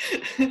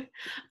 Yeah.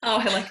 Oh,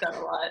 I like that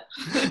a lot.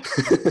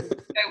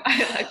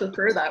 I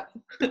prefer that.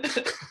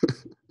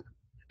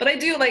 But I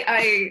do like,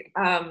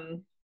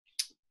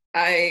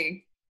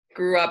 I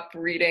grew up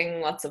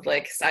reading lots of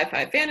like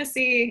sci-fi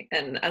fantasy,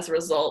 and as a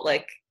result,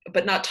 like,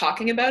 but not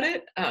talking about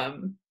it,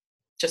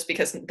 just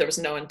because there was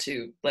no one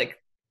to like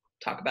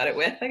talk about it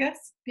with, I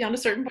guess, beyond a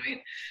certain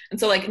point. And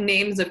so like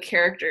names of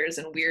characters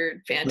and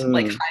weird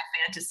like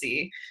high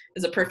fantasy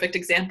is a perfect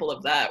example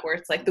of that, where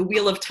it's like the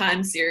Wheel of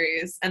Time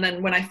series. And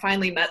then when I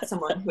finally met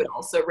someone who had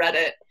also read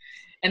it,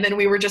 and then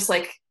we were just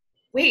like,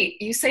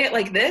 wait, you say it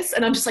like this?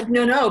 And I'm just like,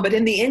 no, but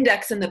in the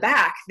index in the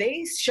back,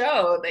 they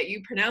show that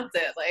you pronounce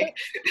it like,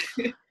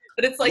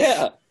 but it's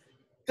like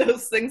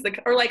those things that,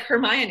 or like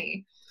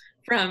Hermione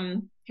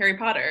from Harry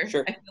Potter.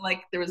 Sure. I feel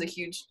like there was a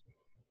huge,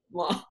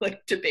 long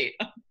like debate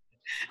on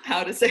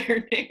how to say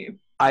her name.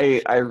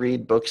 I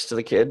read books to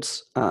the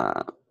kids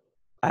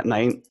at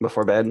night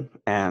before bed,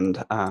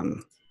 and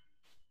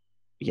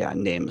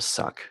names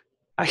suck.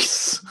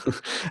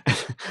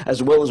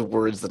 As well as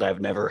words that I've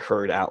never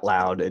heard out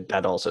loud,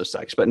 that also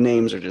sucks. But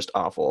names are just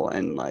awful,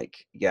 and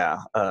like,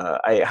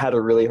 I had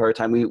a really hard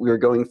time. We were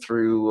going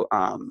through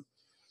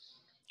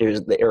it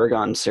was the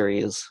Aragon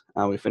series.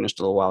 We finished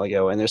a little while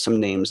ago, and there's some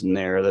names in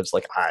there that's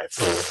like I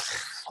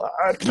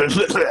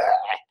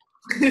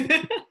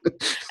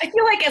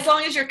feel like as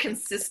long as you're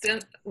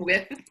consistent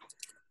with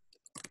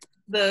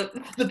the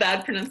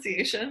bad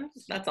pronunciation,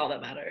 that's all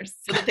that matters,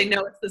 so that they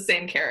know it's the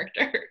same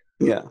character.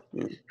 Yeah.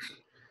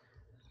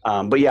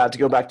 But yeah, to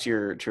go back to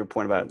your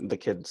point about the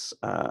kids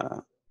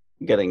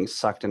getting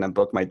sucked in a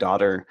book, my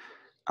daughter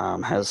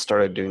has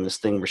started doing this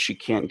thing where she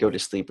can't go to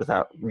sleep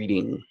without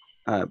reading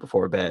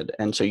before bed.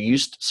 And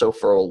so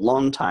for a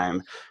long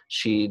time,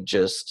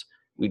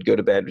 we'd go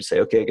to bed, we'd say,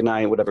 okay, good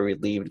night, whatever,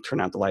 we'd leave,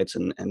 turn out the lights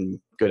and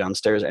go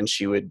downstairs, and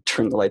she would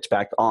turn the lights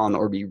back on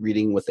or be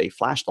reading with a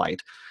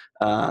flashlight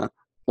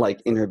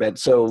like in her bed.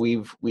 So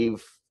we've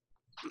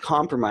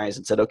compromised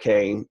and said,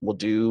 okay, we'll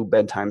do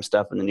bedtime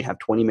stuff, and then you have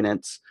 20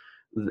 minutes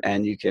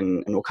and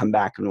we'll come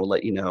back and we'll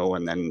let you know,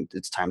 and then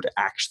it's time to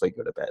actually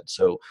go to bed.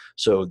 So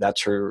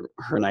that's her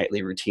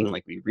nightly routine.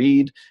 Like we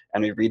read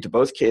to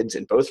both kids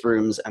in both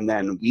rooms, and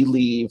then we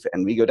leave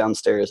and we go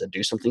downstairs and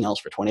do something else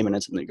for 20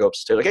 minutes, and then go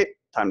upstairs, okay,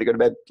 time to go to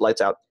bed, lights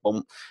out,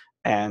 boom.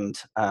 And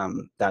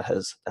that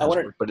has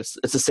worked. But it's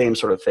the same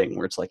sort of thing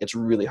where it's like it's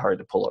really hard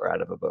to pull her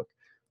out of a book.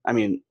 I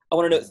mean, I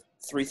want to know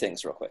 3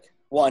 things real quick.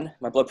 1,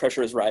 my blood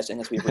pressure is rising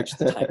as we've reached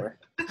the timer.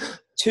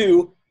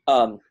 2,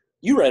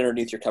 you read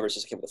underneath your covers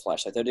as a kid with a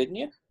flashlight, though, didn't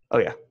you? Oh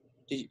yeah.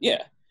 Did you?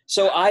 Yeah.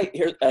 So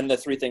the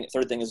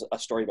third thing is a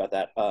story about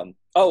that.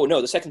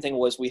 The second thing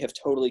was we have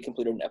totally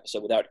completed an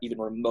episode without even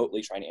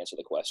remotely trying to answer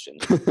the question.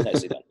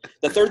 Nicely done.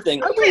 The third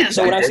thing.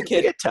 So when I was a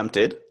kid,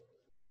 attempted.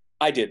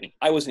 I didn't.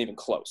 I wasn't even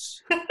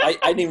close. I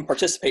didn't even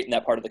participate in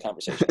that part of the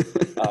conversation.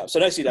 So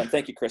nicely done.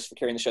 Thank you, Chris, for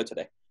carrying the show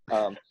today.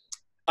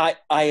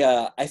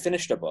 I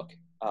finished a book,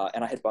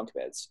 and I had bunk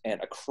beds,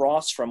 and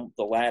across from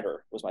the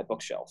ladder was my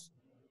bookshelf.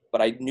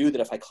 But I knew that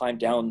if I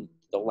climbed down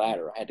the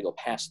ladder, I had to go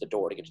past the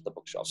door to get to the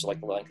bookshelf, so like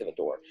the length of a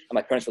door. And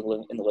my parents were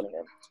in the living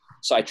room.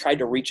 So I tried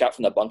to reach out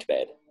from the bunk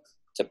bed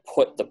to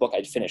put the book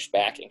I'd finished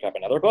back and grab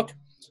another book.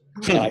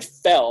 And I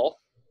fell,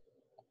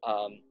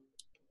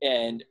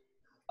 and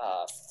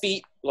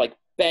feet like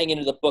bang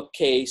into the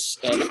bookcase,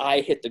 and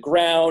I hit the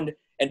ground,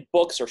 and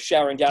books are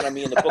showering down on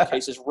me, and the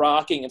bookcase is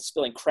rocking and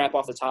spilling crap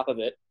off the top of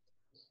it.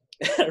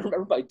 And I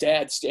remember my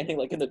dad standing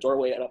like in the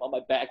doorway, and I'm on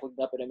my back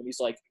looking up at him, and he's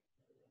like,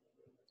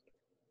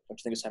 don't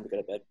you think it's time to go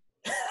to bed?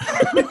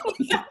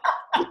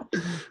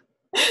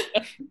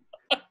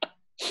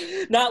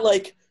 Not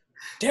like,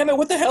 damn it,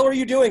 what the hell are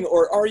you doing?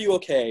 Or are you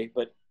okay?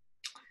 But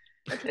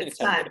I think it's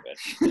time to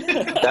go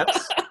to bed.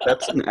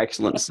 That's an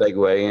excellent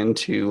segue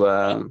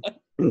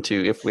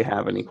into if we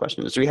have any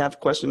questions. Do we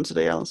have questions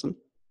today, Allison?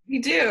 We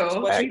do.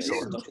 Don't you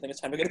think it's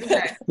time to go to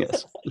bed? Okay.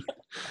 Yes.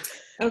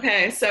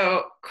 Okay,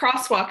 so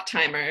crosswalk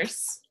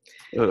timers.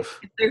 Oof.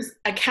 If there's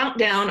a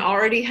countdown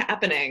already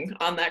happening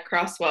on that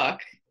crosswalk,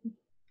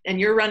 and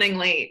you're running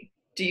late,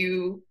 do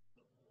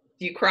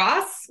you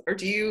cross, or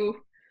do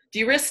you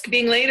risk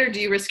being late, or do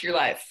you risk your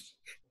life?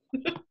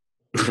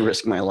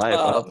 Risk my life,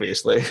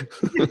 obviously.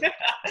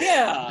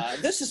 Yeah,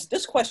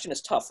 this question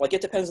is tough. Like,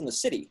 it depends on the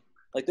city.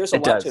 Like, there's a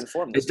lot to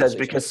inform this. It does,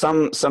 because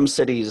some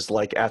cities,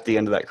 like at the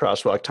end of that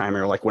crosswalk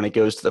timer, like when it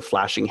goes to the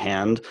flashing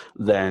hand,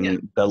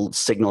 then the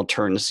signal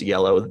turns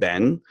yellow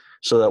then,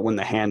 so that when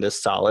the hand is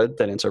solid,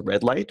 then it's a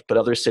red light. But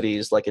other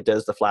cities, like it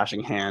does the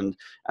flashing hand,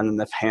 and then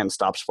the hand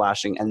stops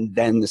flashing, and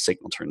then the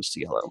signal turns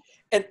to yellow.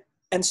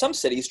 And some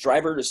cities,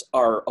 drivers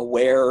are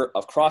aware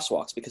of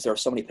crosswalks because there are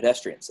so many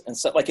pedestrians. And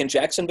so, like in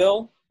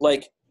Jacksonville,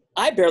 like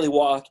I barely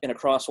walk in a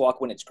crosswalk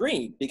when it's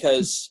green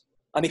because,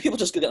 I mean, people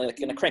just going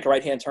to crank a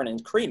right-hand turn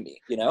and cream me,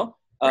 you know?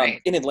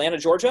 Right. In Atlanta,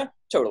 Georgia,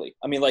 totally.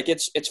 I mean, like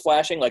it's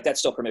flashing, like that's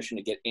still permission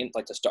to get in,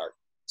 like to start.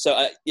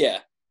 So, yeah.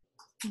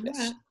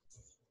 Yes.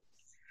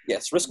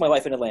 Yes, risk my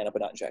life in Atlanta,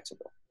 but not in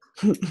Jacksonville.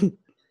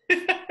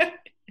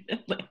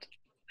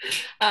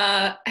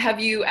 Have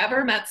you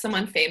ever met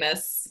someone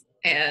famous,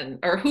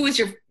 or who is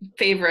your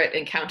favorite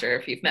encounter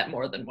if you've met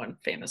more than one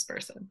famous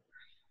person?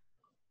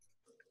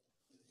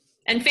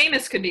 And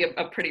famous could be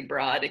a pretty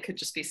broad. It could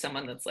just be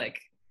someone that's like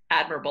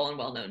admirable and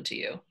well known to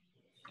you.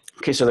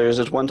 Okay, so there's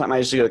this one time I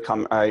used to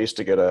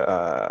go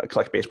to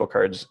collect baseball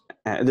cards,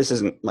 and this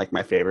isn't like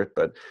my favorite,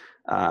 but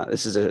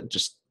this is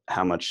just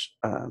how much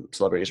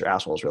celebrities are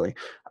assholes, really.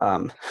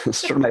 It's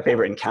sort of my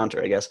favorite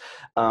encounter, I guess.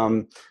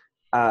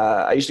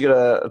 I used to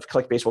go to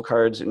collect baseball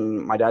cards,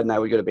 and my dad and I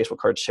would go to baseball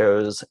card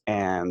shows.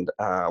 And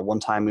one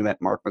time we met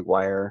Mark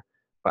McGuire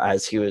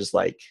as he was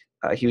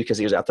because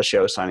he was at the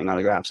show signing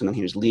autographs, and then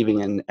he was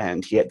leaving,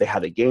 and they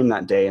had a game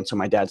that day. And so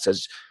my dad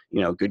says,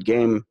 good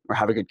game, or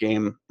have a good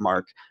game,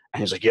 Mark. And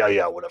he's like,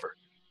 yeah, whatever.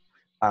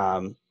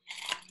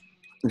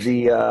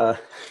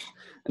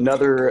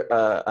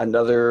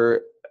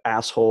 Another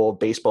asshole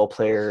baseball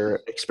player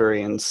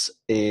experience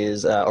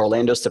is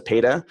Orlando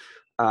Cepeda,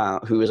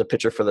 who was a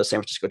pitcher for the San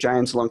Francisco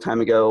Giants a long time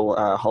ago,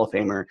 Hall of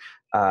Famer.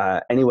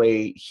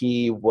 Anyway,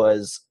 he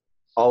was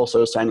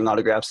also signing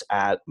autographs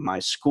at my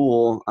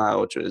school,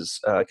 which was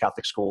a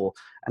Catholic school.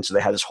 And so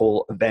they had this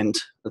whole event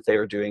that they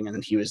were doing, and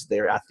then he was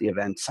there at the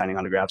event signing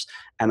autographs.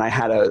 And I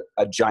had a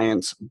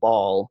Giants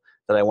ball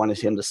that I wanted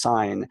him to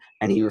sign,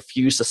 and he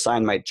refused to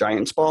sign my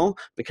Giants ball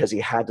because he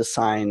had to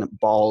sign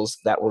balls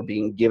that were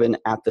being given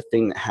at the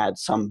thing that had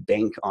some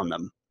bank on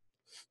them.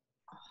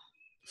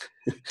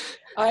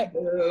 I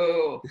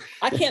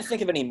can't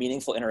think of any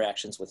meaningful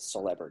interactions with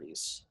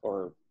celebrities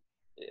or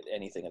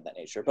anything of that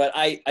nature, but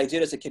I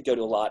did as a kid go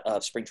to a lot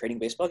of spring training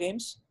baseball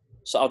games,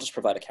 so I'll just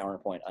provide a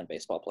counterpoint on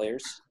baseball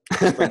players.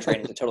 Spring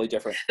training is a totally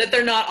different that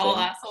they're not all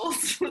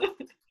assholes.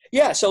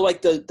 Yeah, so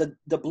like the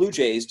Blue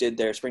Jays did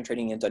their spring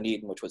training in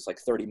Dunedin, which was like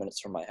 30 minutes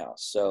from my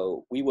house.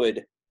 So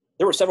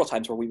there were several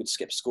times where we would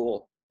skip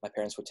school. My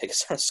parents would take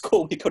us out of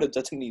school. We'd go to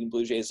the Dunedin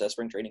Blue Jays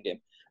spring training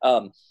game.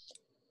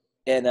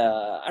 And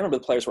I remember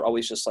the players were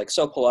always just like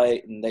so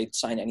polite, and they'd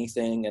sign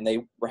anything, and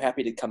they were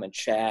happy to come and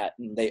chat.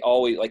 And they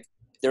always, like,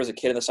 if there was a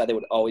kid on the side, they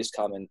would always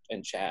come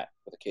and chat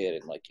with a kid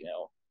and, like,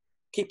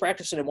 keep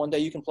practicing, and one day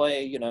you can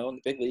play, in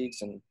the big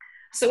leagues. And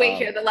so wait,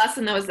 here, the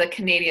lesson though is that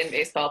Canadian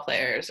baseball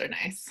players are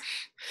nice.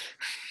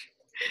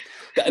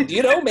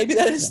 Maybe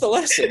that is the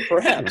lesson,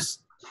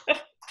 perhaps.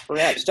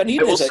 Perhaps.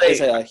 Dunedin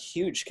is a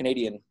huge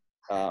Canadian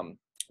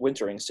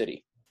wintering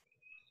city.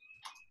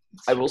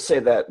 I will say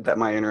that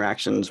my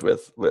interactions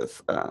with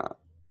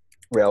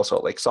Real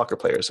Salt Lake soccer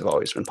players have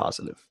always been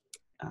positive.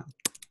 There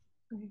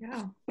you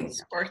go.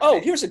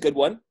 Oh, here's a good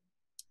one.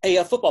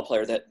 A football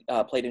player that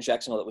played in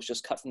Jacksonville that was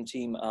just cut from the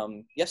team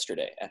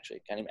yesterday,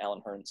 actually, a guy named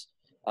Alan Hearns.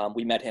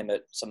 We met him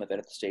at some event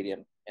at the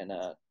stadium and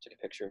took a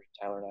picture,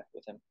 Tyler and I,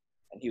 with him.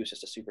 And he was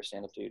just a super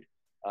stand-up dude.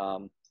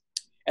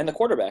 And the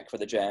quarterback for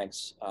the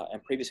Jags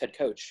and previous head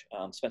coach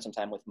spent some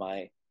time with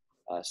my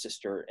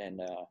sister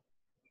and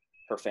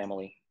her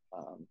family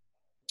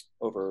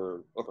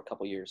over a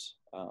couple years.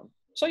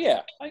 So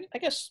yeah, I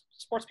guess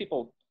sports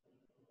people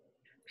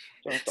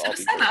don't have to all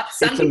be good.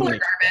 Some people are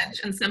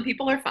garbage and some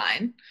people are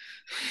fine.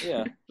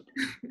 Yeah.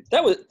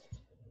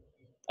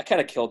 I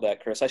kind of killed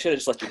that, Chris. I should have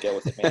just let you go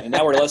with it, man. And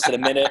now we're less than a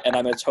minute, and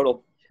I'm a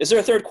total. Is there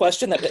a third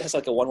question that has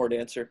like a one-word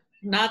answer?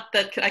 Not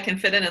that I can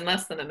fit in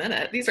less than a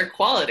minute. These are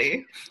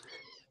quality.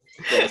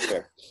 Yeah, that's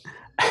fair.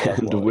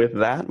 And with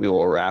that, we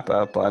will wrap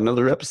up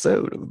another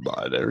episode of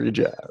Binary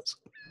Jazz.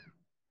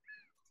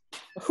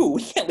 Ooh,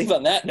 we can't leave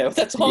on that note.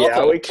 That's awful.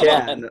 Yeah, we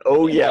can.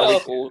 Oh, yeah.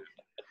 No.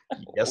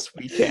 Yes,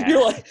 we can.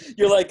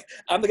 You're like,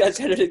 I'm the guy who's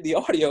editing the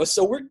audio,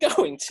 so we're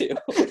going to.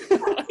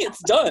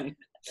 It's done.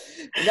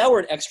 And now we're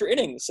in extra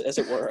innings, as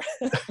it were.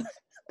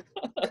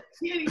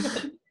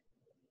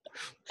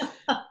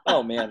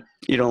 Oh, man.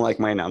 You don't like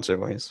my announcer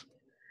voice?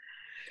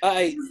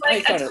 I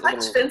found it a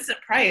little...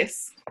 Vincent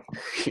Price.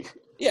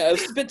 Yeah, it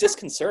was a bit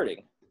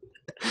disconcerting.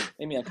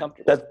 Made me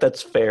uncomfortable.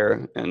 That's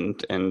fair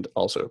and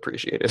also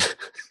appreciated.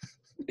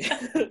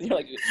 You're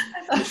like,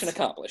 mission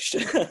accomplished. Do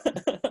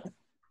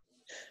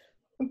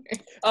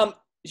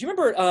you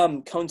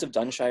remember Cones of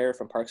Dunshire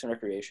from Parks and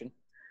Recreation?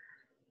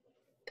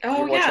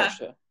 Oh, yeah.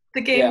 The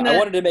game. Yeah, I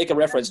wanted to make a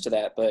reference to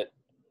that, but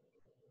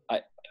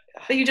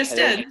But you just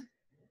did.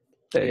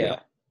 There you go.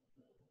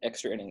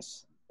 Extra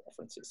innings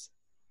references.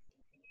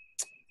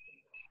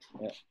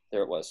 Yeah,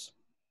 there it was.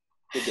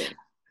 Good game.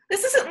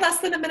 This isn't less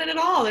than a minute at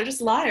all. They're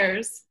just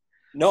liars.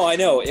 No, I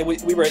know.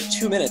 We were at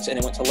 2 minutes, and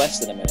it went to less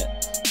than a minute.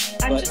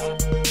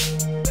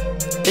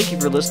 Thank you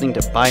for listening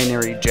to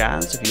Binary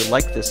Jazz. If you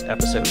like this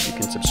episode, you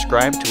can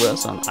subscribe to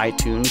us on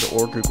iTunes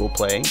or Google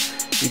Play.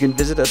 You can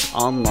visit us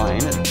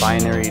online at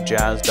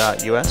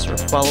binaryjazz.us or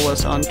follow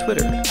us on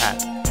Twitter at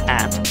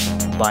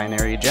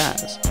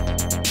binaryjazz.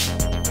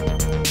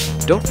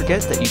 Don't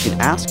forget that you can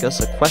ask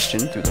us a question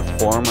through the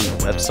form on the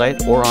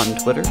website or on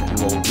Twitter, and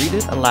we'll read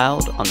it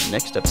aloud on the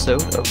next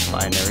episode of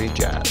Binary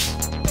Jazz.